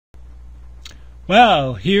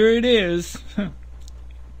Well, here it is.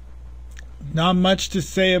 Not much to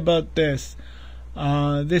say about this.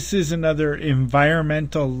 This is another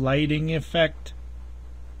environmental lighting effect.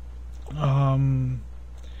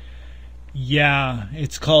 Yeah,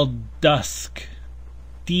 it's called dusk.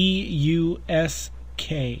 D-U-S-K.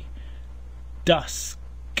 Dusk.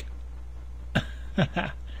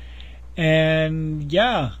 And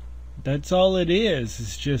yeah, that's all it is.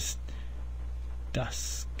 It's just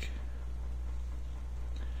dusk.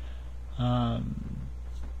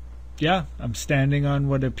 Yeah, I'm standing on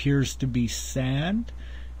what appears to be sand,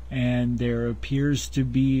 and there appears to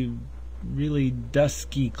be really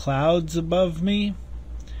dusky clouds above me.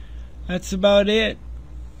 That's about it.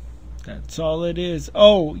 That's all it is.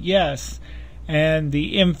 Oh, yes, and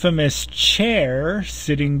the infamous chair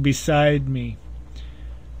sitting beside me.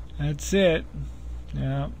 That's it.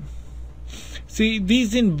 Yeah. See,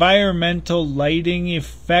 these environmental lighting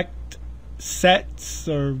effect sets,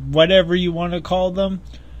 or whatever you want to call them,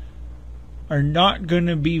 are not going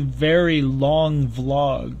to be very long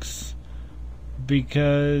vlogs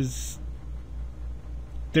because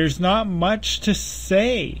there's not much to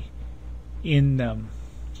say in them.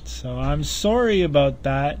 So I'm sorry about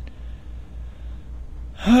that.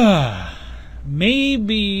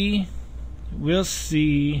 Maybe we'll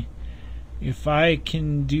see if I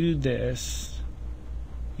can do this.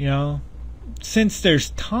 You know, since there's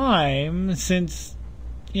time,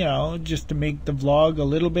 just to make the vlog a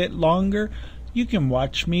little bit longer, you can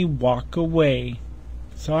watch me walk away.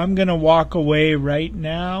 So I'm going to walk away right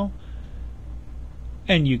now,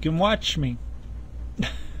 and you can watch me.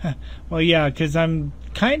 Well, yeah, because I'm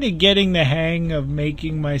kind of getting the hang of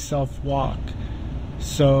making myself walk.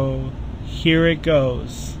 So here it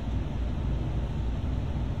goes.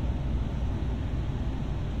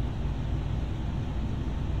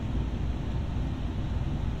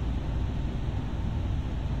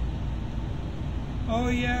 Oh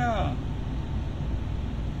yeah.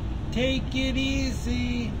 Take it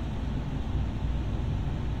easy.